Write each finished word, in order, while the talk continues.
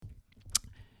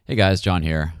Hey guys, John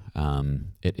here.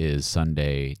 It is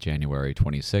Sunday, January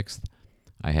 26th.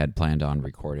 I had planned on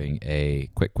recording a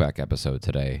quick quack episode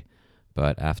today,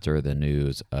 but after the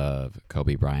news of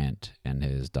Kobe Bryant and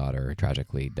his daughter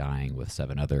tragically dying with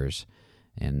 7 others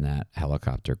in that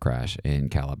helicopter crash in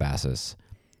Calabasas,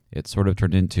 it sort of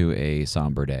turned into a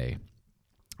somber day.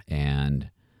 And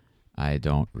I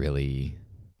don't really,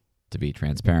 to be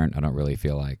transparent, I don't really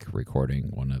feel like recording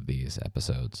one of these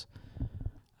episodes.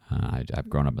 I've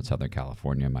grown up in Southern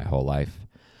California my whole life.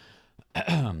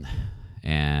 And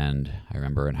I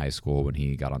remember in high school when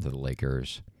he got onto the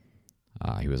Lakers,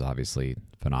 he was obviously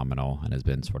phenomenal and has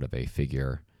been sort of a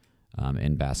figure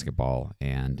in basketball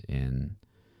and in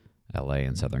LA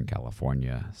and Southern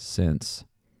California since.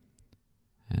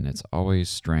 And it's always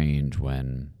strange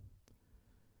when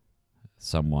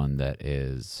someone that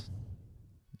is,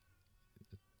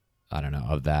 I don't know,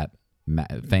 of that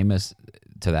famous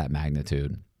to that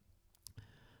magnitude,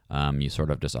 you sort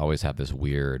of just always have this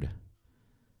weird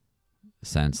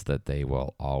sense that they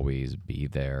will always be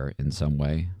there in some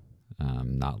way,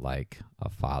 not like a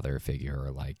father figure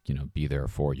or like, be there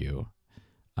for you.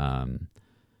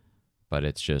 But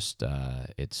it's just,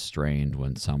 it's strange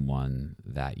when someone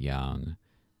that young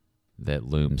that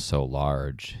looms so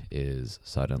large is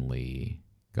suddenly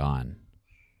gone.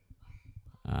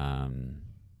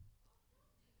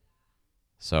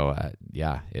 So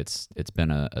it's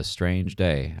been a strange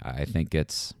day. I think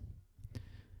it's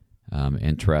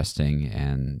interesting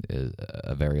and is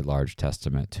a very large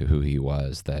testament to who he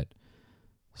was that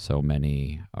so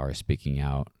many are speaking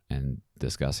out and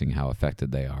discussing how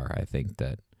affected they are.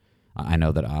 I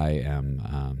know that I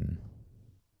am,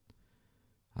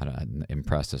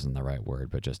 impressed isn't the right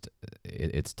word, but just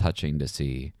it's touching to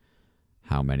see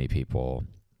how many people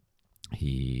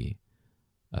he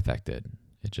affected.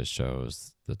 It just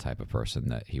shows the type of person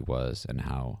that he was and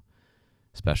how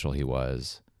special he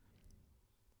was,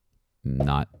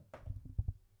 not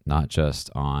just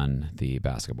on the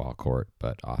basketball court,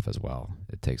 but off as well.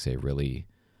 It takes a really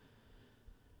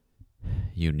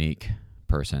unique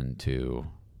person to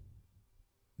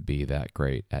be that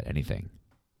great at anything.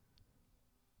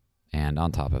 And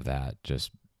on top of that, just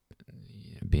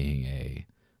being a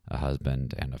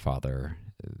husband and a father,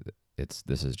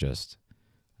 this is just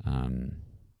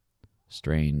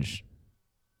strange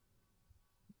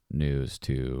news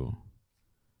to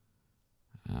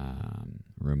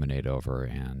ruminate over,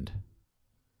 and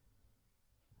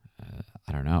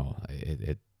I don't know,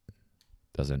 it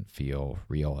doesn't feel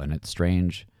real, and it's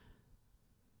strange.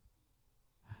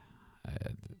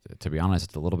 To be honest,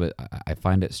 it's a little bit, I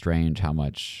find it strange how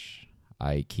much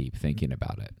I keep thinking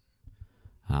about it.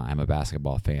 I'm a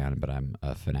basketball fan, but I'm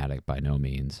a fanatic by no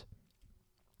means.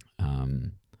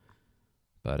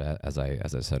 But as I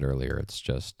said earlier, it's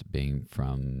just being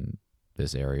from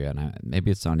this area, and maybe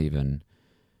it's not even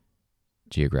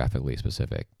geographically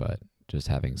specific, but just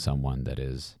having someone that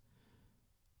is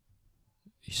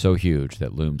so huge,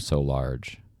 that looms so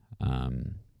large,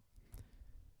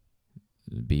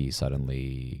 be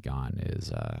suddenly gone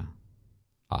is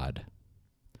odd.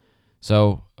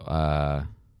 So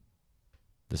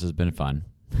this has been fun.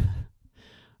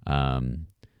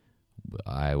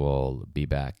 I will be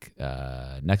back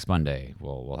next Monday.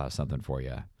 We'll have something for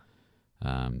you.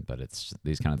 But it's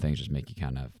these kind of things just make you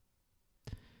kind of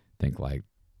think like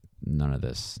none of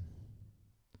this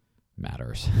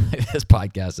matters. This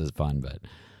podcast is fun, but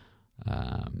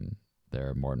there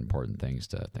are more important things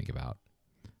to think about.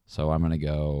 So I'm going to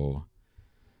go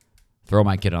throw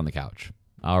my kid on the couch.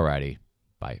 Alrighty.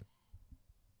 Bye.